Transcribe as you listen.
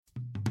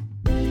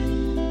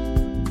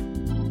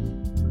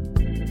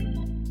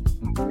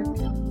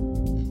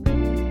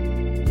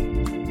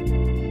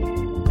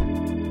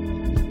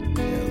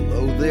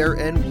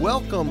here, and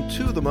welcome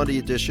to the Monday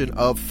edition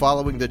of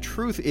Following the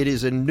Truth. It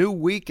is a new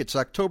week. It's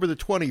October the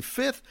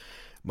 25th.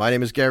 My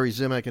name is Gary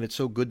Zimak, and it's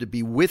so good to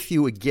be with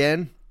you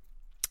again.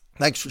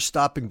 Thanks for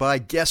stopping by.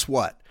 Guess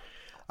what?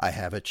 I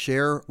have a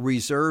chair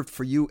reserved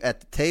for you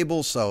at the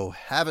table, so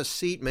have a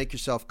seat, make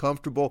yourself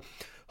comfortable.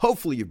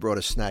 Hopefully you brought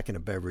a snack and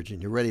a beverage,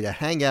 and you're ready to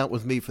hang out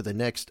with me for the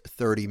next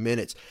 30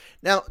 minutes.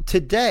 Now,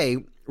 today,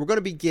 we're going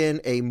to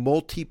begin a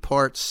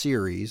multi-part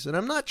series, and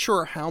I'm not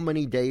sure how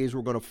many days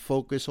we're going to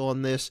focus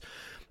on this,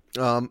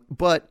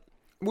 but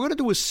we're going to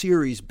do a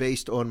series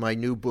based on my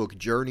new book,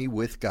 Journey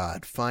with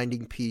God,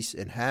 Finding Peace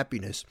and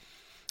Happiness.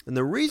 And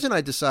the reason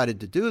I decided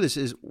to do this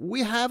is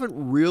we haven't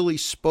really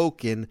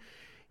spoken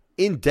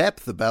in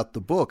depth about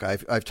the book.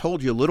 I've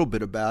told you a little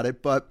bit about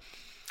it, but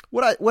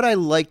what I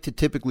like to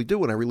typically do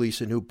when I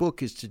release a new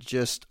book is to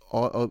just,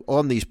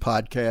 on these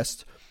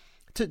podcasts,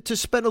 to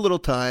spend a little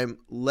time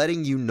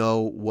letting you know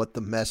what the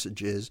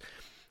message is.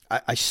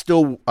 I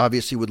still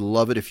obviously would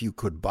love it if you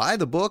could buy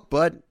the book,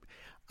 but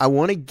I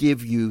want to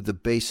give you the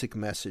basic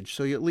message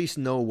so you at least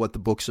know what the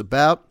book's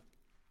about.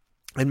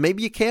 And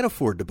maybe you can't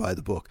afford to buy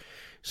the book,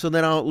 so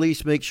then I'll at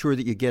least make sure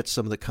that you get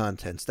some of the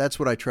contents. That's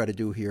what I try to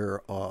do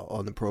here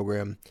on the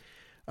program.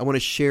 I want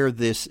to share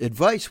this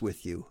advice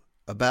with you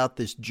about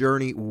this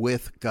journey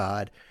with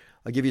God.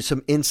 I'll give you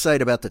some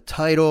insight about the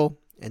title,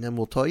 and then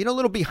we'll talk, a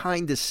little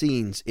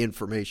behind-the-scenes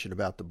information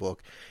about the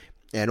book,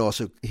 and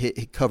also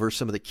cover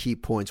some of the key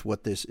points,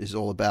 what this is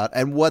all about,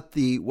 and what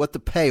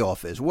the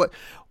payoff is.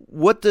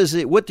 What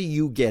do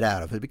you get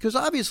out of it? Because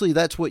obviously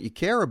that's what you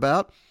care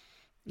about.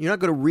 You're not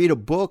going to read a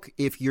book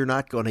if you're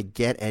not going to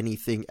get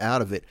anything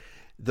out of it.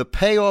 The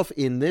payoff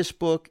in this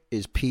book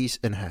is peace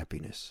and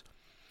happiness.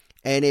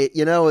 And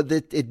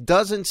it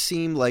doesn't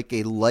seem like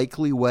a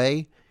likely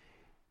way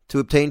to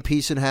obtain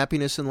peace and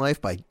happiness in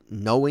life by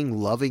knowing,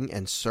 loving,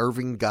 and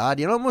serving God.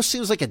 It almost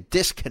seems like a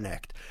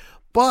disconnect.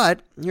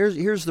 But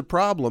here's the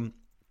problem.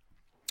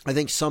 I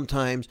think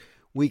sometimes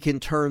we can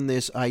turn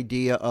this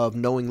idea of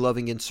knowing,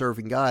 loving, and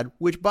serving God,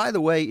 which, by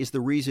the way, is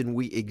the reason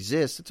we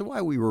exist. It's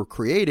why we were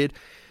created,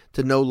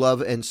 to know,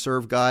 love, and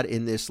serve God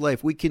in this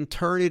life. We can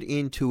turn it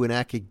into an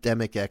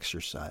academic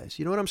exercise.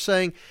 You know what I'm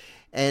saying?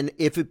 And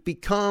if it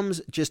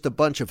becomes just a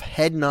bunch of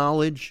head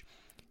knowledge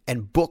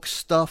and book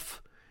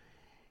stuff,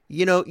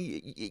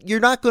 you're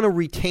not going to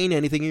retain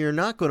anything, and you're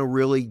not going to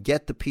really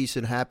get the peace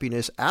and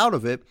happiness out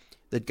of it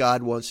that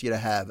God wants you to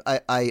have.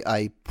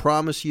 I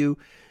promise you,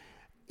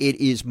 it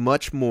is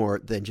much more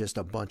than just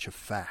a bunch of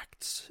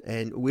facts.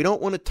 And we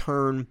don't want to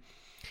turn...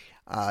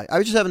 I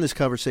was just having this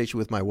conversation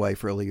with my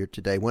wife earlier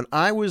today. When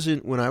I was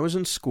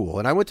in school,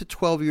 and I went to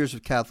 12 years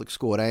of Catholic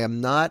school, and I am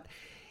not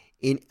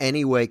in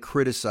any way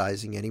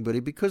criticizing anybody,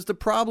 because the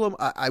problem,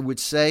 I would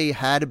say,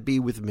 had to be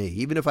with me.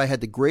 Even if I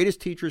had the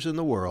greatest teachers in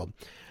the world,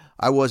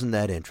 I wasn't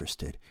that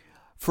interested.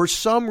 For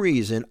some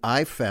reason,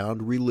 I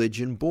found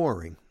religion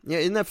boring. Yeah,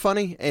 isn't that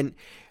funny?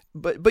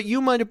 But you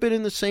might have been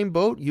in the same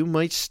boat. You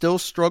might still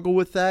struggle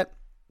with that.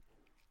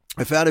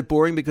 I found it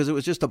boring because it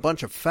was just a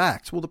bunch of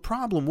facts. Well, the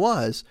problem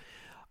was,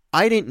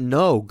 I didn't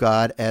know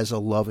God as a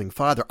loving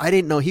Father. I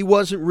didn't know He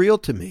wasn't real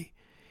to me.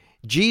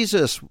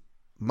 Jesus,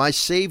 my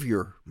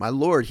Savior, my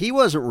Lord, He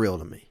wasn't real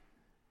to me.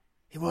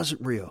 He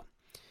wasn't real.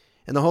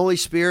 And the Holy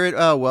Spirit,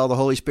 the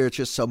Holy Spirit's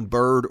just some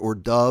bird or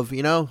dove.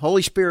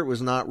 Holy Spirit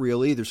was not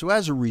real either. So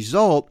as a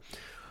result,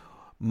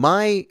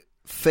 my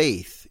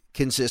faith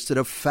consisted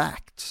of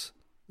facts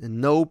and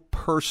no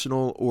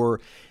personal or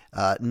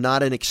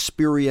not an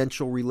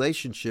experiential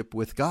relationship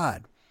with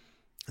God.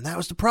 And that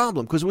was the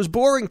problem, because it was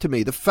boring to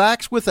me. The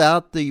facts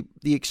without the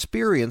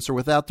experience or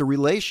without the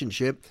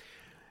relationship,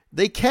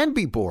 they can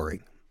be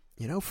boring,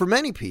 for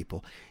many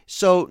people.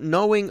 So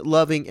knowing,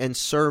 loving, and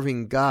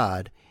serving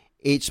God,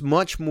 it's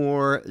much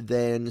more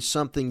than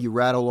something you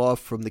rattle off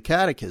from the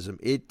catechism.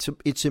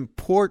 It's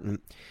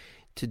important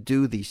to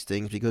do these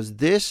things, because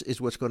this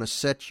is what's going to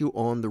set you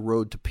on the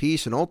road to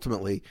peace, and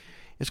ultimately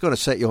it's going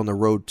to set you on the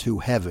road to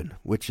heaven,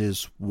 which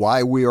is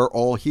why we are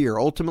all here.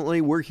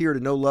 Ultimately, we're here to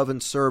know, love,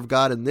 and serve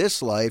God in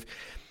this life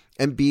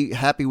and be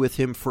happy with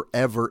Him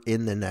forever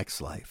in the next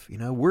life.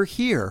 We're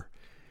here.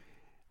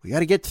 We got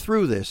to get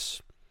through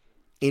this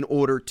in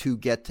order to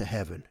get to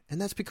heaven. And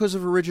that's because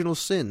of original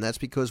sin. That's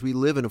because we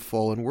live in a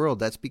fallen world.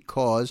 That's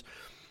because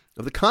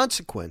of the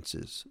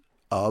consequences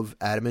of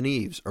Adam and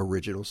Eve's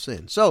original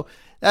sin. So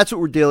that's what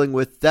we're dealing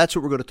with. That's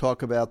what we're going to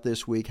talk about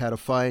this week, how to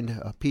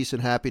find peace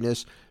and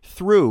happiness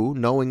through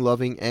knowing,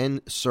 loving,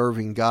 and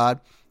serving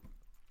God.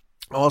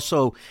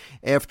 Also,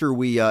 after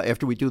we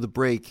do the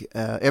break,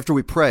 after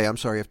we pray,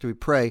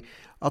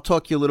 I'll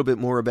talk to you a little bit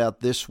more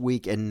about this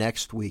week and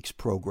next week's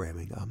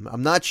programming.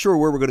 I'm not sure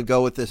where we're going to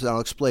go with this, and I'll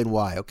explain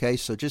why, okay?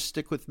 So just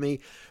stick with me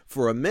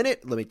for a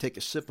minute. Let me take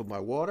a sip of my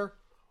water.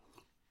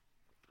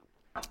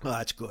 Oh,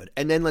 that's good.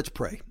 And then let's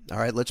pray. All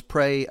right, let's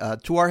pray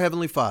to our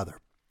Heavenly Father.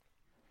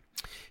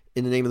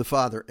 In the name of the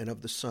Father, and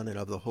of the Son, and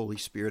of the Holy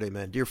Spirit,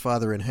 amen. Dear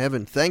Father in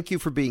heaven, thank you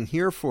for being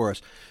here for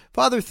us.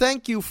 Father,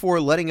 thank you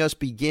for letting us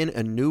begin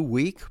a new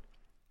week,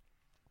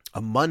 a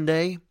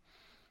Monday,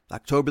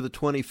 October the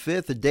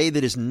 25th, a day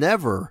that is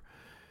never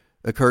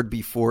occurred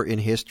before in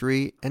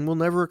history and will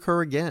never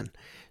occur again.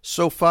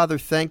 So, Father,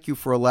 thank you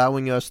for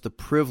allowing us the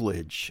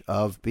privilege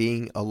of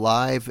being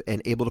alive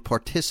and able to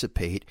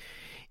participate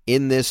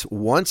in this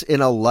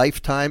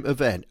once-in-a-lifetime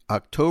event.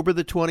 October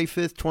the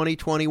 25th,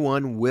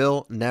 2021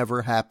 will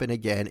never happen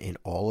again in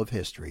all of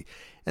history,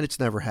 and it's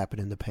never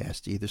happened in the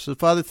past either. So,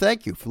 Father,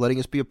 thank you for letting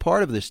us be a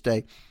part of this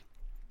day.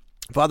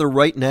 Father,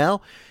 right now,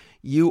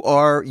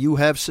 you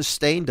have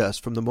sustained us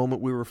from the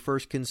moment we were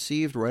first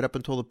conceived right up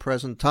until the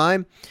present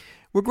time.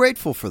 We're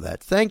grateful for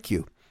that. Thank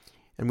you.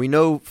 And we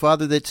know,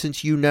 Father, that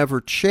since you never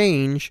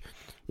change,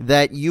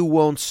 that you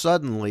won't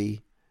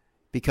suddenly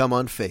become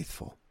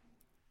unfaithful.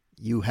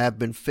 You have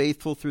been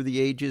faithful through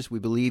the ages. We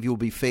believe you will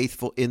be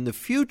faithful in the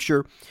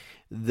future.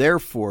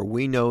 Therefore,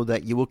 we know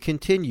that you will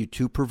continue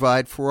to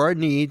provide for our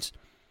needs.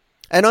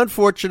 And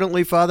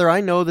unfortunately, Father,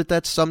 I know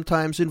that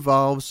sometimes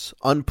involves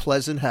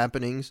unpleasant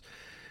happenings.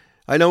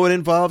 I know it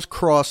involves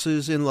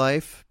crosses in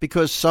life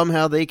because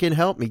somehow they can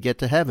help me get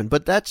to heaven.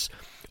 But that's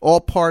all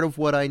part of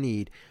what I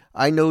need.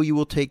 I know you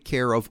will take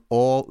care of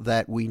all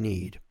that we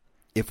need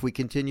if we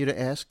continue to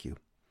ask you.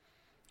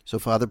 So,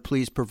 Father,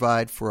 please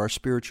provide for our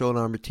spiritual and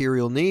our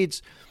material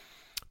needs.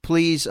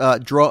 Please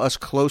draw us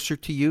closer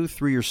to you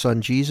through your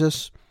Son,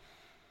 Jesus.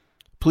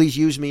 Please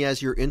use me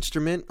as your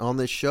instrument on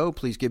this show.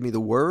 Please give me the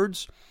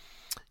words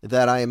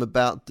that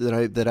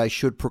I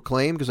should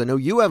proclaim, because I know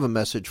you have a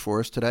message for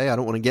us today. I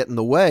don't want to get in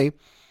the way.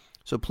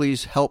 So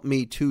please help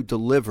me to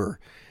deliver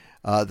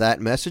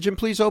that message, and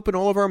please open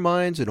all of our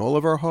minds and all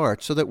of our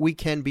hearts so that we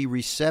can be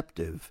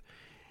receptive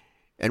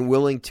and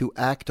willing to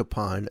act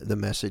upon the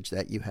message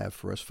that you have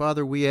for us.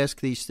 Father, we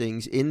ask these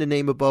things in the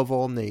name above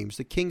all names,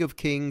 the King of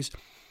Kings,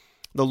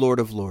 the Lord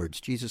of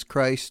Lords, Jesus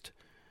Christ,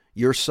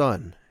 your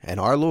Son and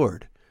our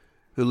Lord,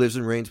 who lives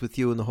and reigns with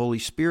you in the Holy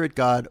Spirit,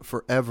 God,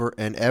 forever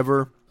and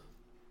ever.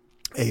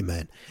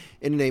 Amen.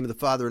 In the name of the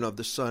Father, and of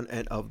the Son,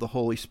 and of the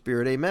Holy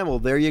Spirit. Amen. Well,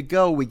 there you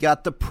go. We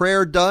got the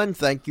prayer done.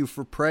 Thank you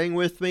for praying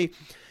with me.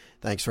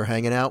 Thanks for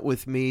hanging out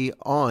with me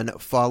on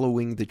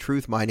Following the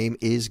Truth. My name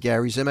is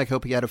Gary Zimak.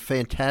 Hope you had a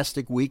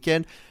fantastic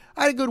weekend.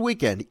 I had a good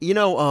weekend. You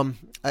know,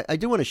 I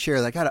do want to share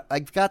that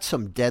I've got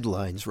some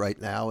deadlines right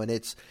now, and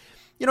it's,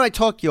 you know, I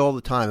talk to you all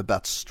the time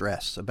about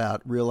stress,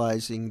 about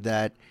realizing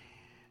that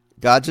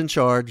God's in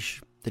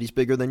charge, that he's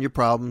bigger than your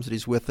problems, that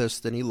he's with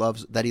us, that he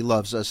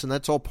loves us. And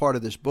that's all part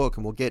of this book,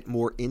 and we'll get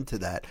more into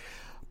that.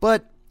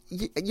 But,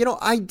 you know,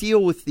 I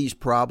deal with these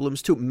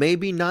problems too.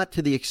 Maybe not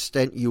to the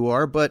extent you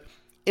are, but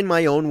in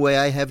my own way,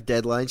 I have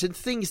deadlines and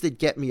things that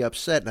get me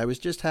upset. And I was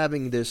just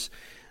having this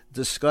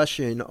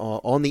discussion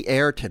on the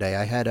air today.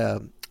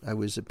 I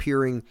was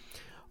appearing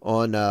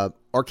on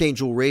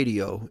Archangel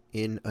Radio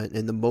in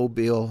the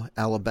Mobile,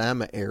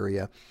 Alabama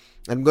area.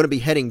 I'm going to be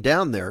heading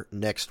down there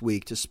next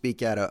week to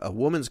speak at a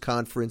women's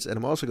conference, and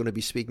I'm also going to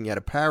be speaking at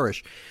a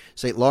parish,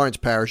 St. Lawrence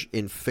Parish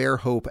in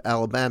Fairhope,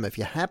 Alabama. If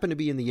you happen to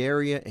be in the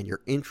area and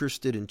you're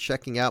interested in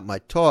checking out my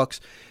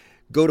talks,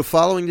 go to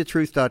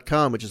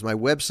followingthetruth.com, which is my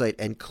website,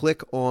 and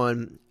click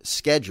on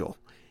schedule,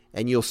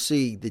 and you'll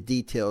see the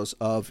details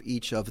of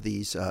each of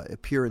these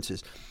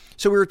appearances.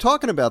 So we were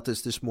talking about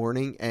this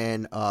morning,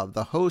 and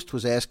the host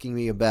was asking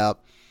me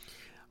about,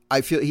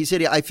 he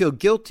said, I feel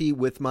guilty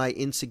with my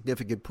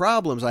insignificant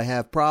problems. I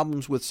have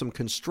problems with some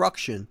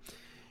construction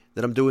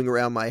that I'm doing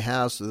around my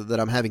house, that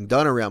I'm having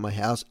done around my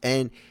house.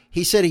 And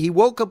he said he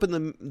woke up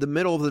in the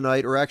middle of the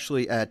night, or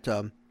actually at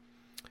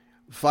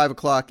 5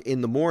 o'clock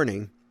in the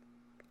morning,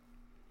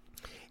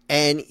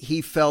 and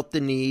he felt the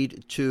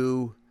need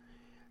to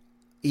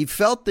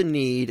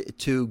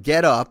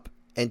get up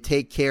and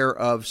take care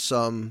of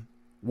some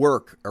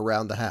work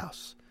around the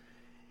house.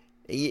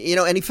 You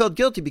know, and he felt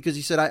guilty because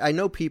he said, I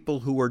know people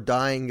who are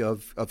dying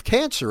of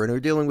cancer and are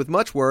dealing with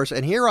much worse,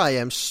 and here I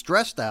am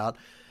stressed out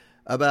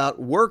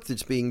about work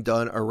that's being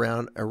done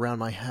around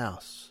my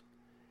house.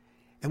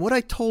 And what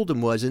I told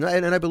him was, and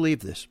I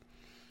believe this,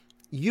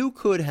 you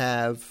could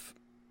have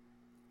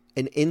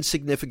an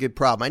insignificant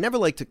problem. I never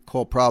like to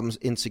call problems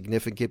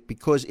insignificant,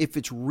 because if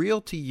it's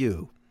real to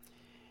you,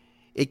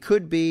 it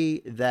could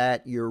be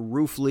that your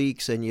roof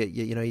leaks and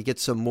you get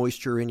some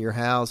moisture in your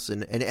house,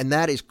 and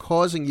that is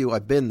causing you.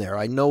 I've been there.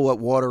 I know what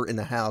water in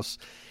the house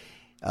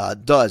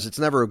does. It's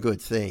never a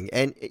good thing.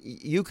 And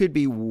you could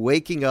be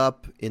waking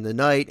up in the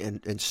night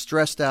and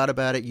stressed out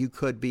about it. You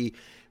could be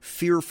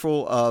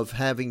fearful of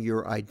having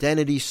your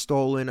identity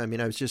stolen. I mean,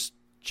 I was just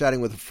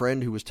chatting with a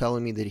friend who was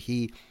telling me that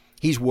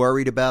he's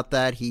worried about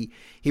that. He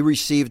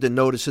received a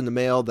notice in the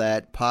mail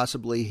that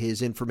possibly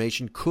his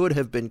information could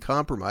have been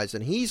compromised,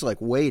 and he's like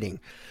waiting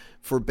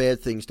for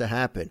bad things to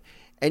happen.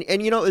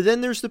 And you know,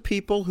 then there's the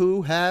people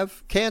who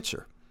have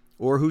cancer,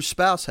 or whose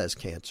spouse has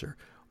cancer,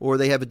 or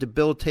they have a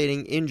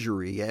debilitating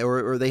injury,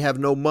 or they have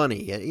no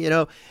money, you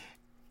know,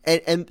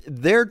 and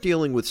they're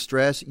dealing with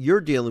stress.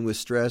 You're dealing with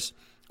stress.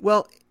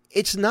 Well,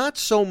 it's not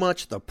so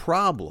much the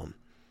problem,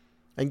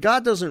 and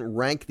God doesn't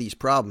rank these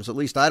problems, at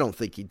least I don't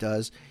think he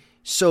does,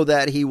 so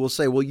that he will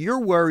say, well, you're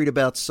worried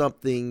about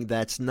something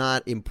that's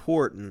not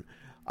important.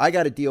 I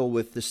got to deal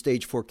with the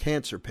stage 4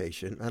 cancer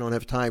patient. I don't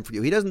have time for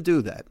you. He doesn't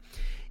do that.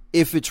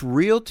 if it's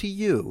real to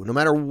you, no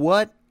matter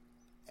what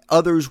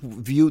others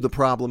view the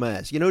problem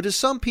as. To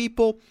some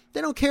people,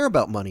 they don't care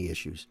about money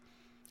issues.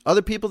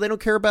 Other people, they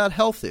don't care about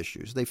health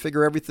issues. They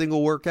figure everything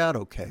will work out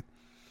okay.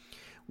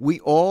 We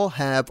all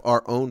have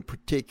our own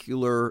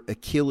particular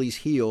Achilles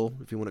heel,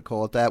 if you want to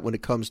call it that, when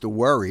it comes to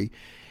worry.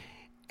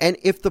 And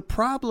if the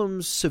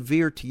problem's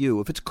severe to you,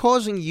 if it's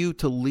causing you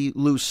to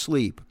lose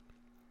sleep,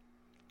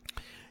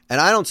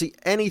 and I don't see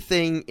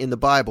anything in the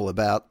Bible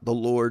about the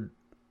Lord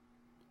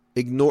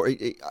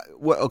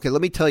okay,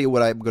 let me tell you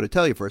what I'm going to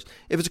tell you first.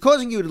 If it's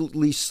causing you to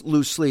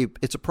lose sleep,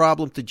 it's a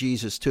problem to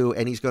Jesus too,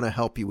 and he's going to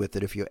help you with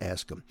it if you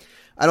ask him.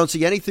 I don't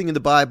see anything in the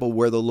Bible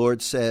where the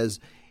Lord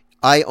says,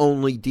 I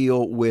only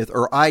deal with,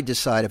 or I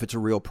decide if it's a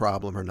real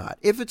problem or not.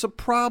 If it's a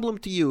problem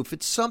to you, if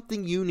it's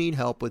something you need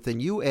help with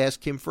and you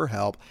ask him for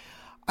help,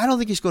 I don't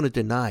think he's going to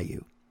deny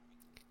you.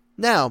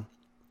 Now,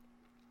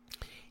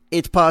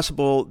 it's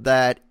possible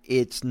that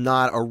it's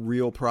not a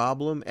real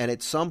problem, and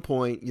at some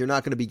point, you're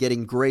not going to be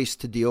getting grace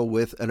to deal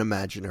with an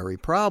imaginary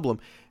problem.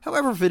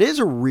 However, if it is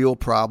a real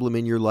problem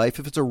in your life,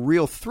 if it's a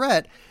real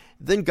threat,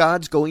 then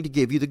God's going to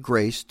give you the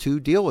grace to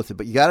deal with it.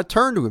 But you got to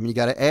turn to him, and you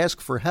got to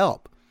ask for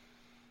help.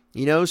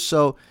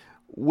 So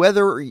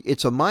whether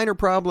it's a minor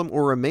problem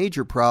or a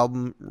major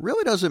problem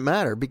really doesn't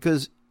matter,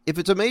 because if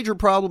it's a major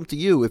problem to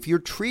you, if you're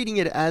treating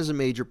it as a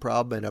major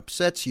problem and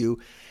upsets you,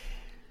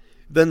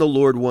 then the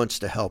Lord wants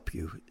to help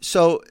you.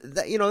 So,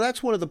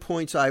 that's one of the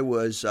points I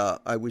was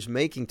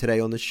making today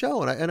on the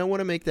show, and I want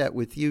to make that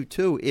with you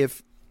too.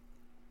 If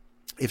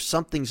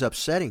something's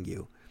upsetting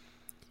you,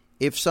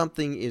 if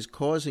something is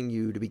causing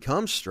you to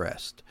become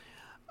stressed,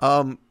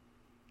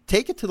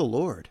 take it to the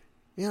Lord.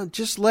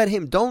 Just let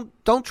him.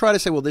 Don't try to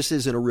say, well, this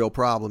isn't a real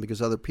problem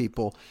because other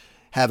people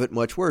have it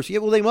much worse. Yeah,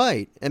 well, they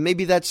might. And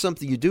maybe that's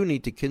something you do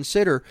need to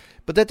consider,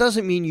 but that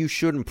doesn't mean you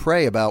shouldn't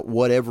pray about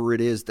whatever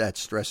it is that's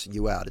stressing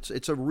you out.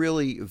 It's a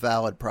really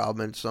valid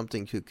problem and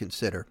something to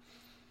consider.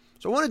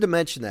 So I wanted to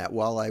mention that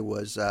while I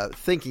was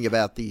thinking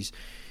about these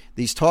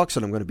talks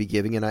that I'm going to be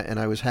giving, and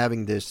I was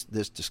having this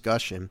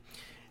discussion.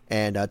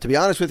 And to be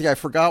honest with you, I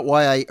forgot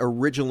why I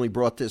originally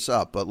brought this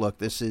up. But look,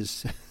 this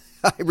is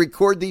I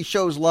record these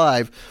shows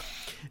live,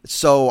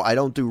 so I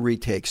don't do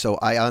retakes. So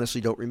I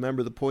honestly don't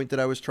remember the point that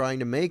I was trying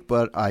to make,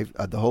 but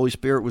the Holy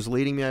Spirit was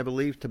leading me, I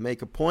believe, to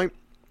make a point.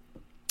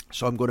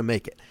 So I'm going to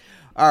make it.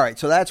 All right,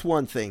 so that's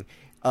one thing.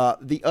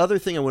 The other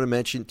thing I want to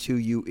mention to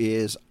you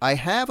is I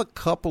have a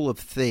couple of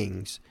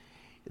things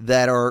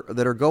that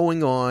are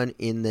going on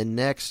in the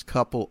next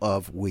couple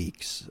of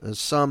weeks.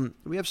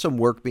 We have some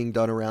work being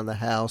done around the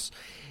house,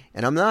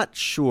 and I'm not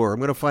sure.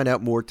 I'm going to find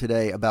out more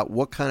today about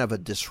what kind of a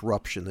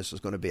disruption this is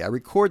going to be. I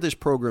record this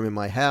program in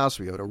my house.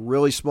 We have a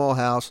really small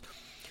house.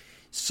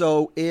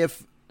 So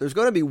if there's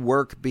going to be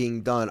work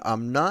being done,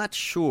 I'm not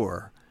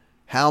sure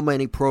how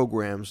many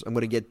programs I'm going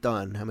to get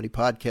done, how many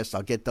podcasts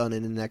I'll get done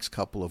in the next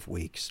couple of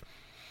weeks.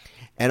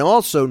 And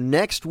also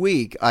next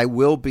week, I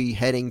will be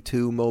heading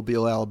to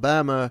Mobile,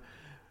 Alabama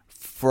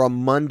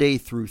from Monday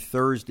through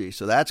Thursday.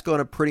 So that's going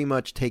to pretty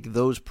much take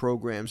those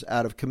programs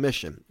out of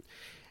commission.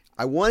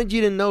 I wanted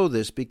you to know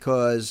this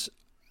because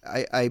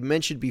I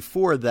mentioned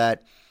before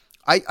that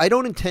I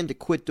don't intend to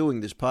quit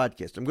doing this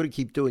podcast. I'm going to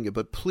keep doing it,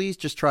 but please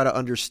just try to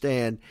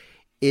understand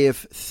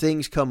if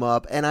things come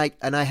up and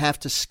I have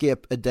to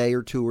skip a day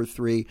or two or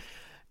three.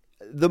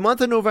 The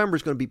month of November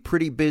is going to be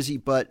pretty busy,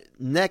 but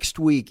next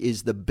week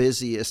is the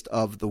busiest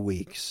of the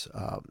weeks.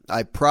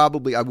 I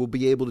will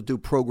be able to do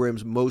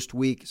programs most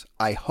weeks,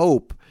 I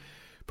hope,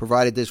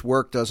 provided this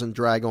work doesn't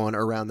drag on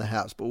around the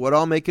house. But what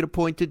I'll make it a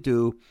point to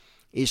do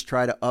is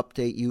try to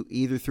update you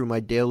either through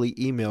my daily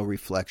email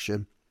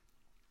reflection,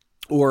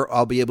 or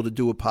I'll be able to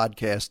do a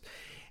podcast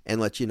and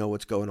let you know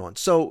what's going on.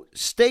 So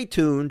stay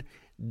tuned.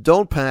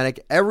 Don't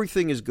panic.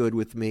 Everything is good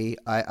with me.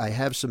 I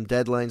have some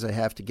deadlines I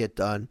have to get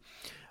done.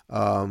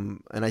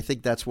 And I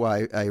think that's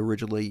why I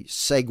originally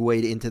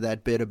segued into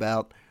that bit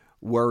about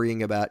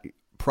worrying about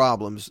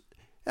problems.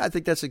 I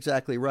think that's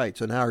exactly right.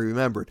 So now I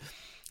remembered.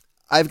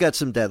 I've got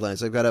some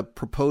deadlines. I've got a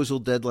proposal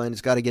deadline.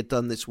 It's got to get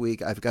done this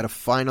week. I've got to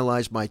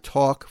finalize my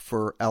talk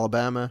for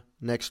Alabama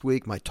next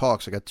week. I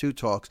got 2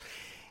 talks.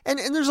 And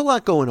there's a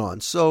lot going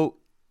on. So,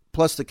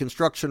 plus the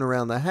construction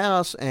around the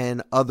house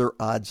and other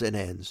odds and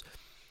ends.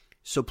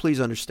 So please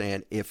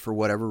understand if for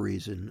whatever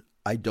reason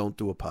I don't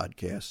do a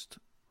podcast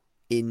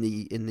in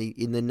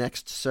the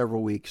next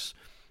several weeks.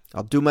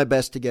 I'll do my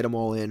best to get them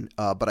all in,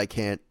 but I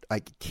can't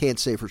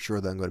say for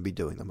sure that I'm going to be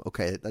doing them.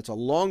 Okay, that's a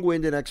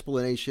long-winded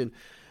explanation.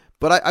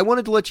 But I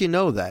wanted to let you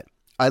know that.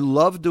 I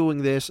love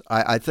doing this.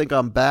 I think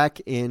I'm back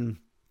in.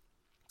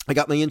 I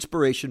got my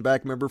inspiration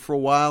back. Remember, for a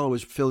while I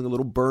was feeling a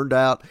little burned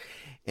out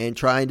and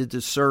trying to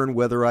discern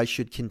whether I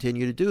should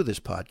continue to do this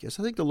podcast.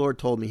 I think the Lord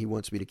told me he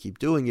wants me to keep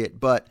doing it,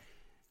 but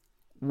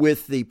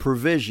with the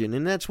provision,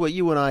 and that's what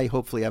you and I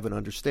hopefully have an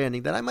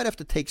understanding, that I might have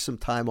to take some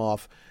time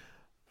off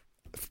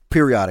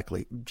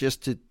periodically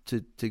just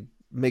to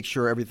make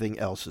sure everything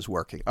else is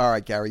working. All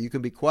right, Gary, you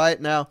can be quiet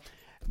now.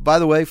 By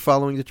the way,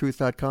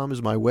 followingthetruth.com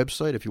is my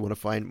website if you want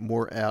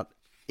to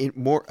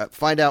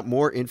find out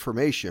more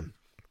information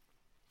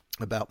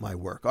about my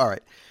work. All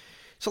right.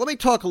 So let me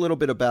talk a little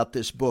bit about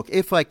this book,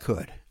 if I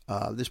could.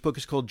 This book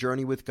is called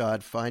Journey with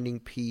God, Finding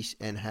Peace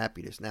and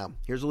Happiness. Now,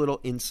 here's a little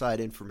inside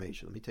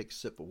information. Let me take a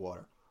sip of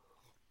water.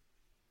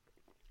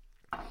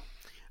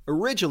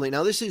 Originally,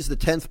 now this is the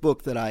 10th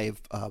book that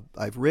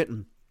I've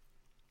written,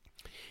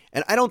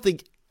 and I don't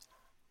think,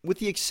 with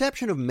the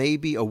exception of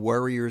maybe A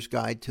Warrior's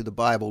Guide to the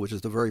Bible, which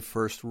is the very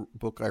first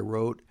book I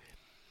wrote,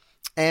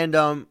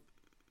 and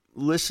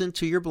Listen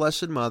to Your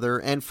Blessed Mother,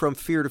 and From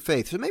Fear to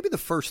Faith, so maybe the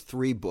first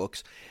 3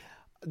 books,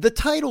 the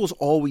titles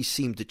always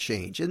seem to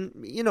change. And,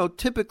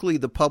 typically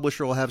the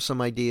publisher will have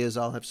some ideas,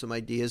 I'll have some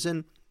ideas,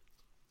 and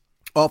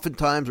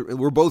oftentimes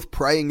we're both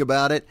praying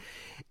about it.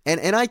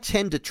 And I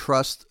tend to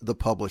trust the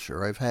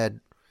publisher. I've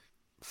had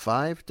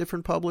 5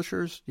 different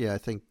publishers. Yeah, I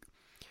think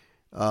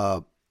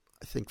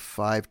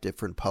 5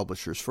 different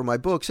publishers for my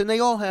books. And they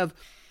all have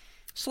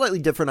slightly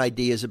different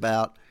ideas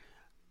about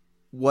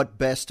what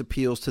best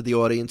appeals to the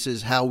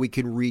audiences, how we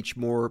can reach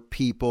more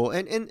people.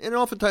 And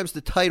oftentimes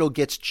the title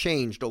gets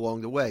changed along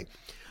the way.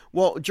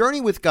 Well,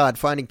 Journey with God,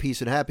 Finding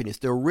Peace and Happiness,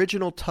 the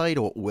original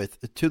title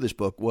to this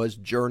book was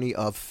Journey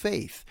of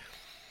Faith.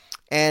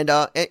 And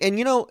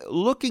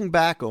looking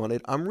back on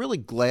it, I'm really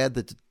glad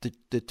that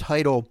the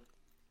title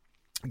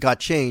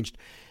got changed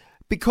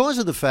because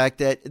of the fact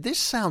that this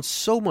sounds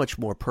so much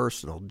more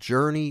personal,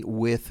 Journey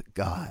with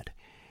God.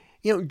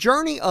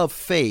 Journey of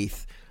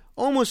Faith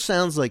almost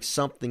sounds like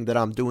something that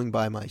I'm doing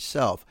by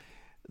myself.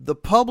 The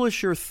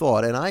publisher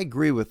thought, and I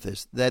agree with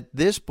this, that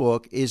this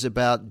book is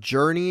about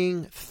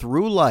journeying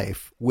through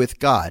life with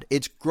God.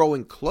 It's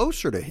growing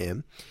closer to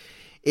Him.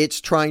 It's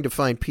trying to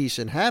find peace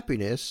and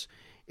happiness.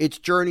 It's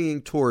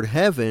journeying toward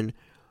heaven,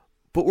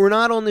 but we're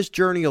not on this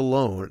journey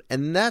alone.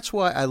 And that's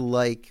why I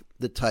like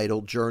the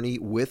title, Journey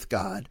with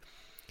God.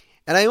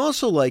 And I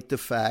also like the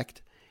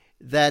fact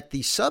that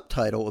the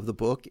subtitle of the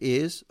book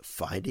is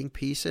Finding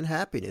Peace and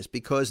Happiness,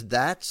 because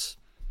that's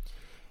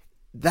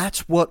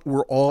what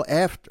we're all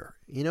after.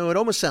 It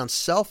almost sounds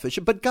selfish,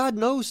 but God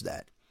knows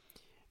that.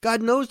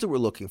 God knows that we're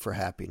looking for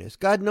happiness.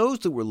 God knows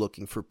that we're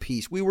looking for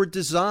peace. We were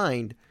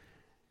designed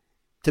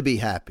to be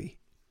happy.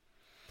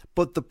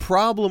 But the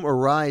problem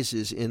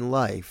arises in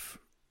life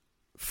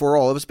for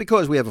all of us,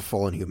 because we have a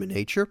fallen human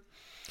nature,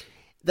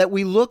 that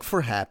we look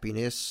for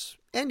happiness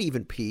and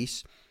even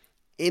peace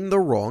in the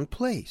wrong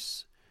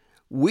place.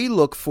 We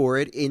look for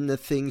it in the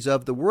things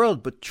of the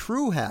world, but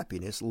true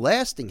happiness,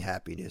 lasting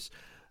happiness,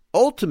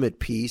 ultimate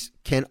peace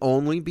can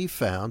only be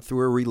found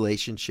through a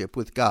relationship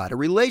with God, a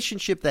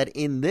relationship that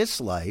in this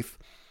life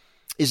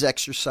is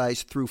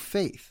exercised through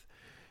faith.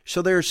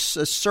 So there's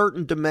a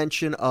certain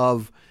dimension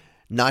of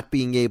not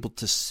being able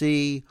to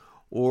see,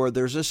 or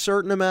there's a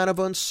certain amount of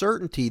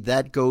uncertainty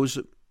that goes,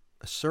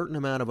 a certain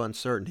amount of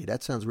uncertainty.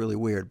 That sounds really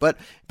weird, but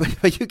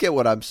you get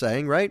what I'm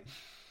saying, right?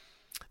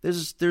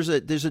 There's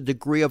a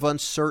degree of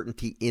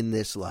uncertainty in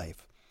this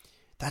life.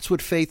 That's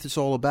what faith is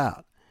all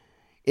about.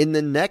 In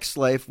the next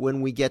life,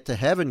 when we get to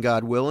heaven,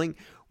 God willing,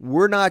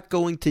 we're not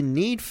going to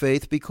need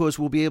faith because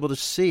we'll be able to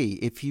see.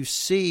 If you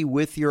see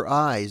with your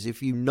eyes,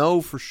 if you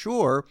know for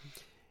sure,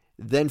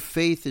 then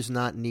faith is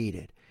not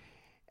needed.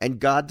 And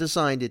God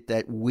designed it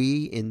that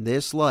we, in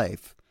this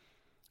life,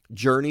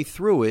 journey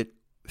through it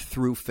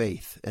through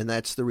faith. And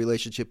that's the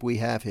relationship we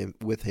have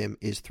with Him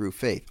is through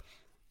faith.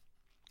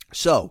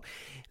 So,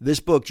 this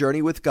book,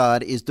 Journey with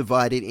God, is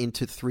divided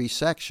into 3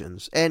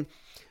 sections. And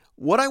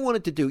what I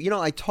wanted to do,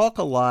 I talk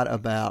a lot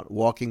about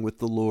walking with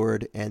the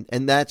Lord, and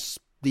that's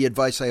the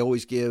advice I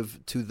always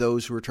give to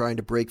those who are trying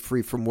to break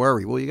free from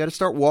worry. Well, you got to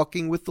start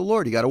walking with the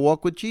Lord. You got to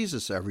walk with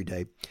Jesus every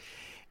day.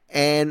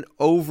 And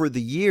over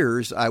the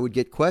years, I would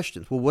get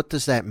questions. Well, what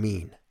does that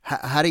mean?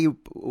 How do you,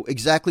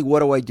 exactly what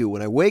do I do?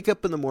 When I wake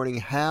up in the morning,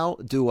 how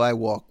do I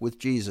walk with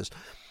Jesus?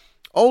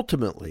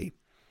 Ultimately,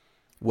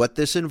 what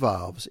this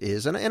involves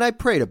is, and I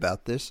prayed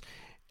about this,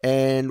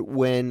 and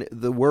when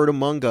the Word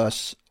Among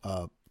Us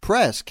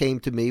press came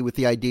to me with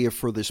the idea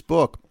for this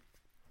book,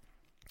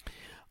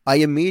 I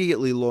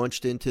immediately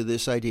launched into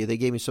this idea. They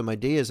gave me some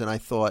ideas, and I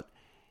thought,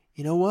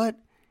 you know what?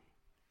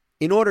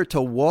 In order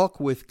to walk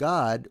with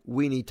God,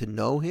 we need to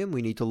know Him,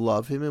 we need to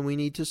love Him, and we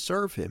need to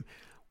serve Him,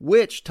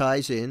 which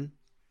ties in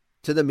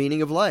to the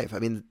meaning of life. I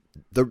mean,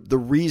 the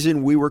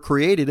reason we were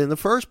created in the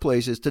first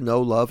place is to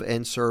know, love,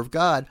 and serve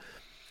God.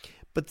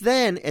 But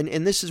then,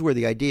 and this is where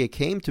the idea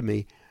came to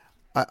me,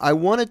 I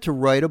wanted to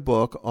write a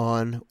book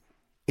on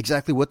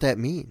exactly what that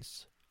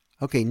means.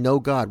 Okay, know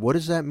God. What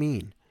does that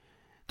mean?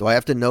 Do I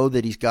have to know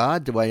that He's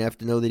God? Do I have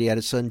to know that He had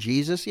a Son,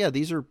 Jesus? Yeah,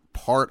 these are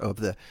part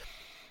of the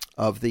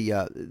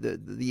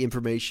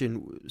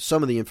information,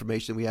 some of the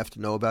information we have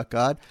to know about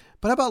God.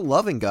 But how about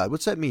loving God?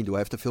 What's that mean? Do I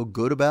have to feel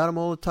good about Him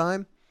all the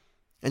time?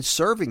 And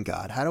serving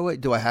God,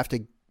 do I have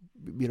to,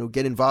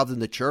 get involved in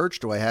the church?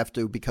 Do I have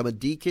to become a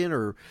deacon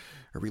or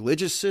a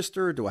religious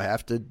sister? Do I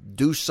have to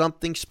do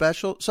something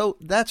special? So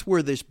that's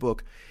where this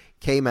book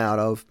came out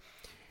of.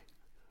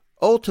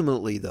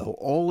 Ultimately, though,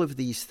 all of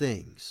these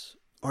things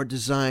are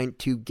designed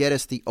to get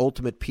us the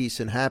ultimate peace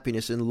and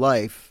happiness in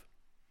life.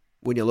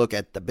 When you look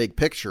at the big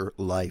picture,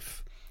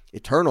 life,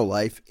 eternal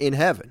life in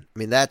heaven. I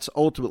mean, that's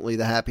ultimately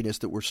the happiness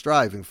that we're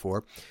striving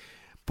for.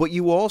 But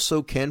you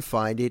also can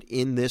find it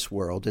in this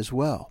world as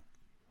well,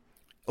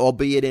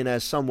 albeit in a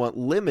somewhat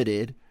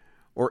limited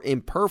or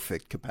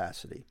imperfect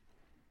capacity.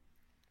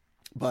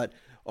 But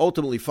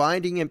ultimately,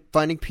 finding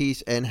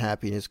peace and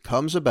happiness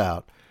comes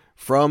about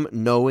from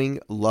knowing,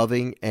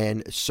 loving,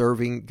 and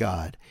serving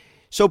God.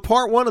 So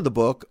part 1 of the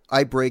book,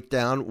 I break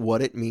down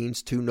what it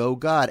means to know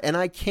God. And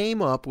I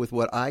came up with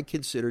what I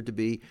consider to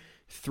be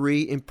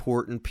 3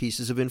 important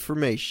pieces of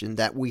information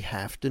that we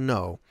have to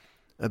know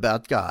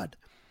about God.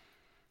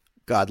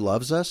 God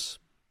loves us,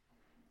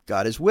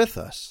 God is with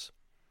us,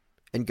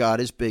 and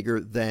God is bigger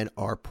than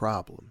our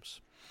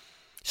problems.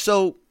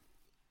 So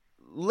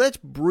let's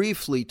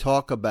briefly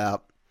talk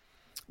about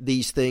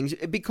these things,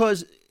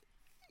 because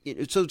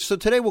so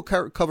today we'll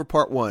cover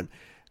part 1,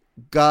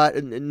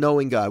 God,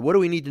 knowing God. What do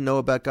we need to know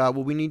about God?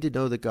 Well, we need to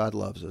know that God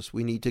loves us.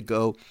 We need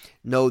to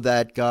know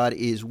that God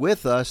is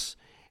with us,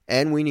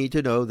 and we need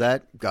to know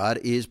that God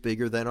is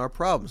bigger than our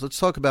problems. Let's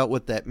talk about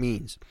what that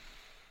means.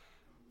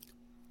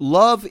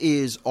 Love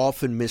is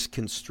often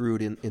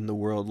misconstrued in the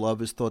world.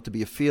 Love is thought to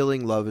be a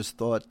feeling. Love is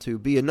thought to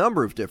be a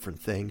number of different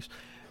things.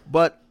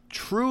 But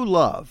true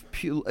love,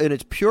 in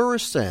its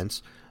purest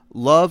sense,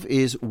 love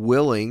is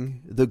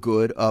willing the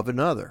good of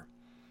another.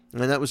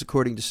 And that was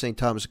according to St.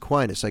 Thomas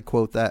Aquinas. I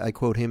quote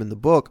him in the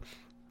book.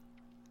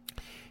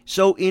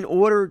 So in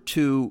order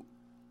to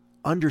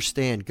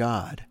understand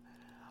God,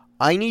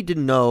 I need to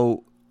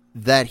know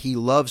that he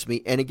loves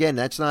me. And again,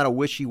 that's not a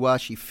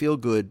wishy-washy,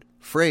 feel-good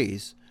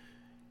phrase.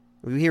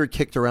 We hear it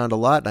kicked around a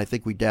lot, and I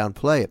think we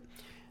downplay it.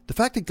 The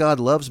fact that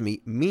God loves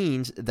me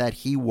means that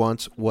he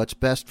wants what's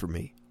best for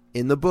me.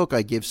 In the book,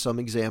 I give some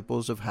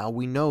examples of how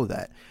we know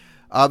that.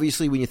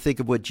 Obviously, when you think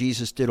of what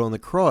Jesus did on the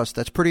cross,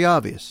 that's pretty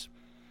obvious.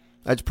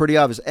 That's pretty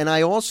obvious. And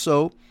I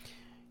also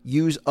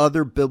use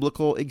other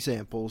biblical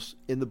examples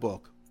in the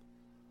book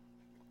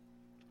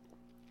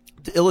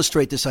to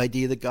illustrate this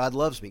idea that God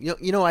loves me.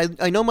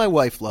 I know my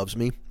wife loves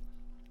me.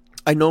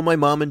 I know my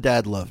mom and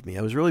dad love me.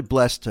 I was really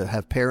blessed to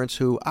have parents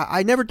who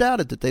I never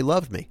doubted that they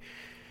loved me.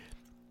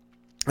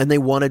 And they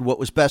wanted what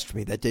was best for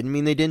me. That didn't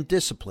mean they didn't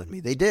discipline me.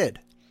 They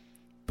did.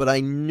 But I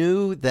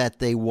knew that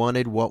they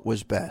wanted what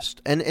was best.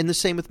 And the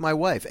same with my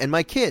wife and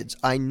my kids.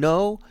 I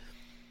know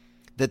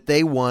that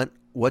they want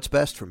what's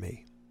best for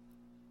me.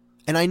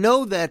 And I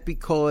know that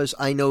because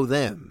I know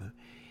them.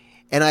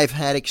 And I've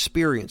had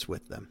experience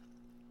with them.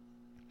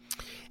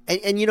 And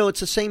it's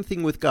the same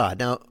thing with God.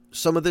 Now,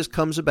 some of this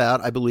comes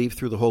about, I believe,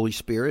 through the Holy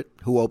Spirit,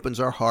 who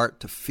opens our heart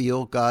to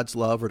feel God's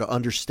love or to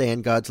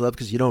understand God's love,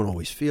 because you don't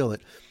always feel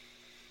it.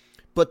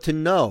 But to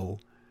know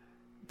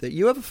that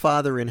you have a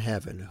Father in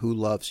heaven who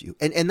loves you.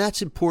 And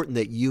that's important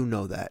that you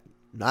know that.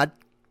 Not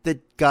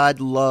that God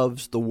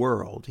loves the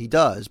world. He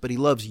does, but he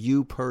loves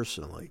you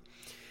personally.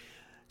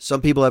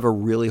 Some people have a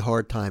really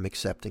hard time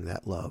accepting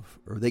that love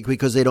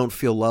because they don't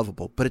feel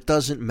lovable. But it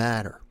doesn't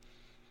matter.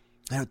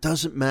 Now, it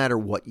doesn't matter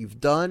what you've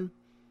done,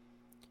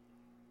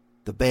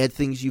 the bad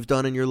things you've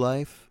done in your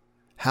life,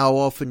 how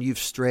often you've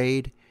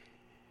strayed.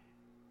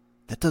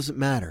 That doesn't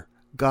matter.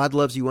 God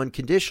loves you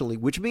unconditionally,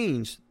 which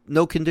means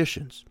no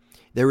conditions.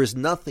 There is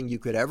nothing you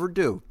could ever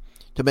do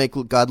to make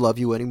God love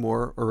you any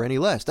more or any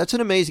less. That's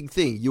an amazing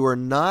thing. You are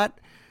not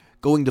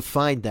going to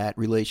find that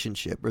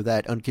relationship or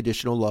that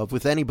unconditional love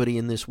with anybody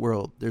in this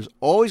world. There's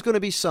always going to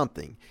be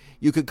something.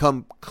 You could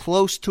come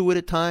close to it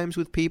at times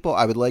with people.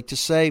 I would like to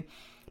say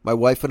my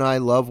wife and I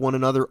love one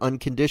another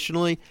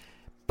unconditionally,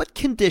 but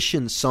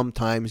conditions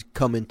sometimes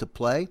come into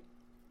play.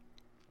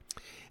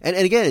 And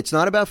again, it's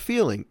not about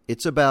feeling.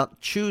 It's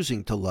about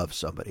choosing to love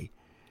somebody.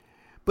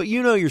 But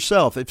you know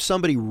yourself, if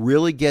somebody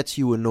really gets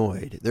you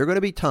annoyed, there are going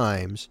to be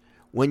times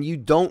when you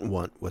don't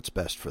want what's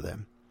best for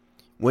them,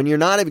 when you're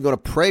not even going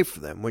to pray for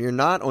them, when you're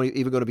not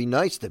even going to be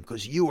nice to them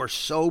because you are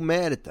so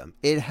mad at them.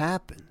 It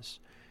happens.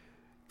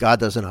 God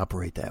doesn't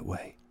operate that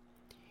way.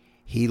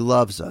 He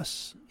loves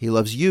us. He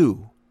loves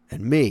you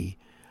and me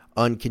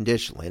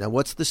unconditionally. Now,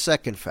 what's the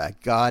second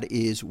fact? God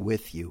is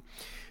with you.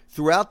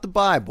 Throughout the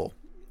Bible,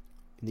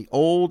 in the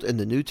Old and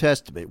the New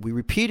Testament, we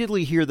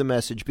repeatedly hear the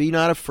message, be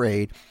not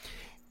afraid.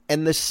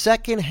 And the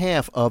second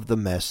half of the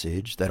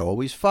message that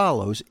always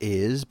follows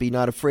is, be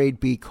not afraid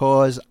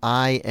because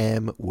I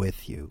am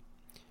with you.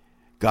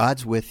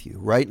 God's with you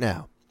right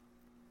now.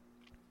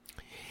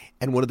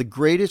 And one of the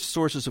greatest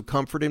sources of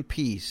comfort and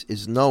peace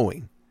is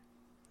knowing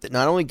that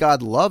not only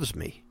God loves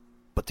me,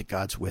 but that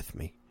God's with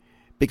me.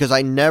 Because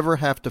I never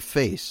have to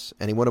face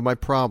any one of my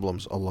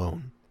problems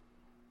alone.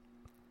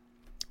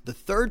 The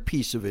third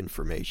piece of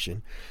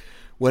information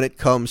when it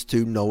comes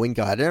to knowing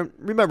God, and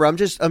remember, I'm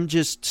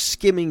just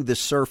skimming the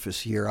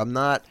surface here. I'm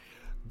not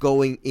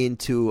going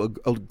into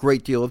a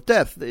great deal of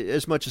depth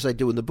as much as I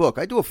do in the book.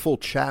 I do a full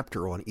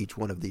chapter on each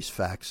one of these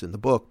facts in the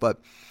book,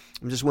 but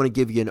I just want to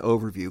give you an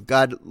overview.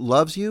 God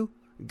loves you,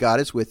 God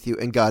is with you,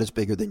 and God is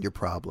bigger than your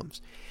problems.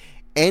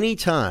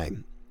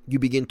 Anytime you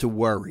begin to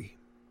worry,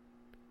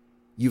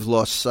 you've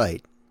lost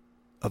sight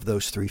of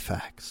those 3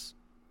 facts,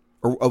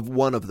 or of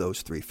one of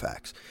those 3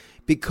 facts.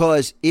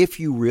 Because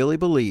if you really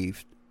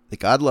believed that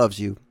God loves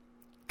you,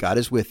 God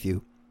is with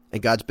you,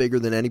 and God's bigger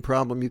than any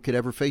problem you could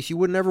ever face, you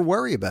would never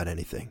worry about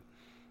anything,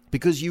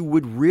 because you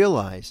would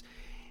realize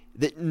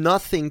that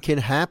nothing can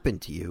happen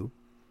to you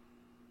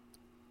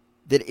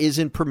that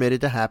isn't permitted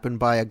to happen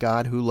by a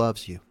God who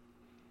loves you.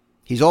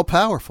 He's all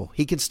powerful.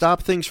 He can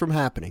stop things from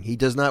happening. He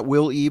does not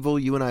will evil.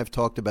 You and I have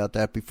talked about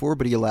that before,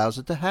 but he allows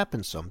it to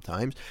happen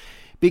sometimes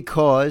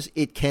because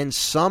it can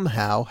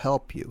somehow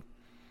help you.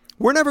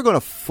 We're never going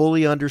to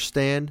fully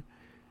understand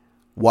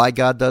why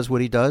God does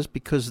what he does,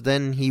 because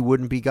then he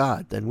wouldn't be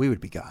God. Then we would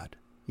be God.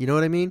 You know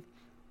what I mean?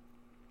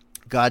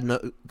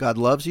 God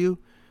loves you.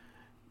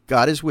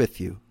 God is with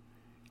you.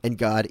 And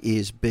God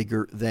is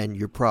bigger than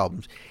your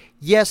problems.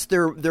 Yes,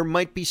 there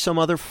might be some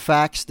other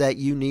facts that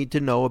you need to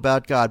know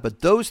about God, but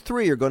those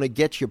three are going to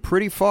get you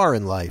pretty far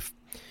in life.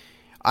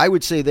 I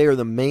would say they are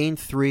the main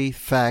three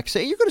facts.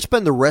 You're going to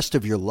spend the rest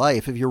of your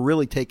life, if you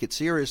really take it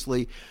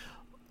seriously,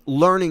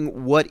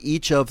 learning what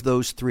each of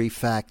those three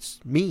facts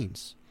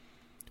means.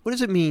 What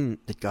does it mean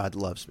that God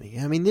loves me?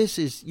 I mean, this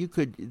is, you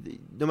could,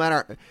 no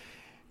matter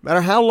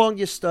how long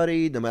you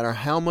study, no matter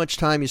how much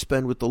time you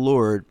spend with the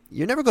Lord,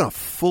 you're never going to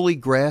fully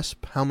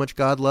grasp how much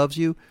God loves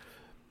you.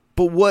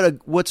 But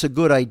what's a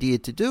good idea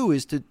to do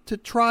is to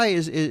try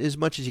as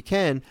much as you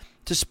can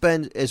to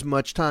spend as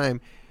much time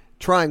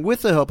trying,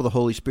 with the help of the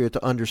Holy Spirit,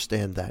 to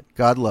understand that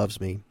God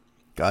loves me,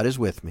 God is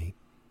with me,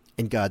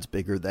 and God's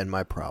bigger than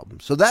my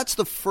problems. So that's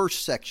the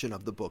first section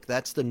of the book.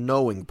 That's the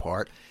knowing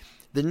part.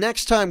 The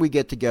next time we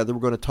get together, we're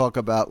going to talk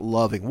about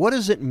loving. What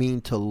does it mean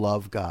to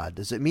love God?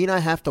 Does it mean I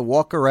have to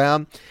walk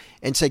around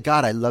and say,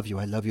 God, I love you,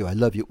 I love you, I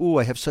love you. Ooh,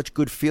 I have such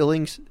good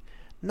feelings.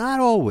 Not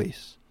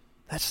always.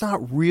 That's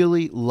not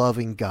really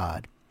loving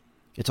God.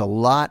 It's a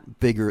lot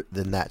bigger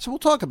than that. So we'll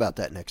talk about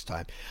that next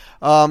time.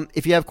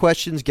 If you have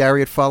questions,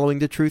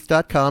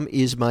 Gary@followingthetruth.com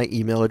is my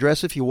email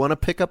address. If you want to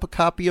pick up a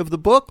copy of the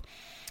book,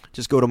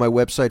 just go to my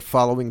website,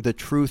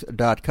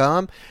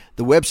 followingthetruth.com.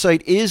 The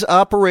website is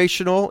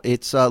operational.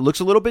 It looks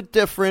a little bit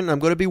different. I'm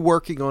going to be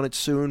working on it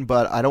soon,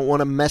 but I don't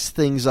want to mess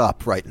things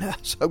up right now.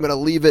 So I'm going to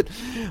leave it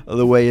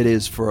the way it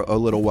is for a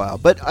little while.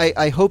 But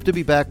I hope to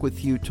be back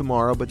with you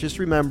tomorrow. But just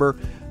remember,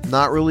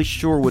 not really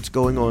sure what's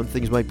going on.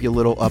 Things might be a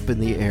little up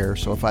in the air.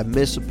 So if I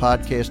miss a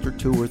podcast or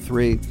two or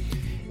three,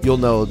 you'll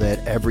know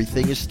that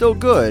everything is still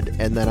good,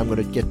 and then I'm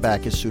going to get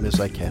back as soon as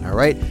I can, all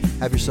right?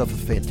 Have yourself a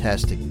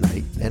fantastic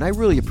night, and I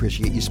really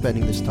appreciate you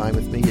spending this time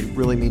with me. It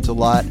really means a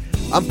lot.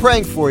 I'm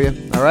praying for you,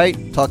 all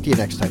right? Talk to you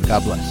next time.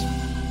 God bless.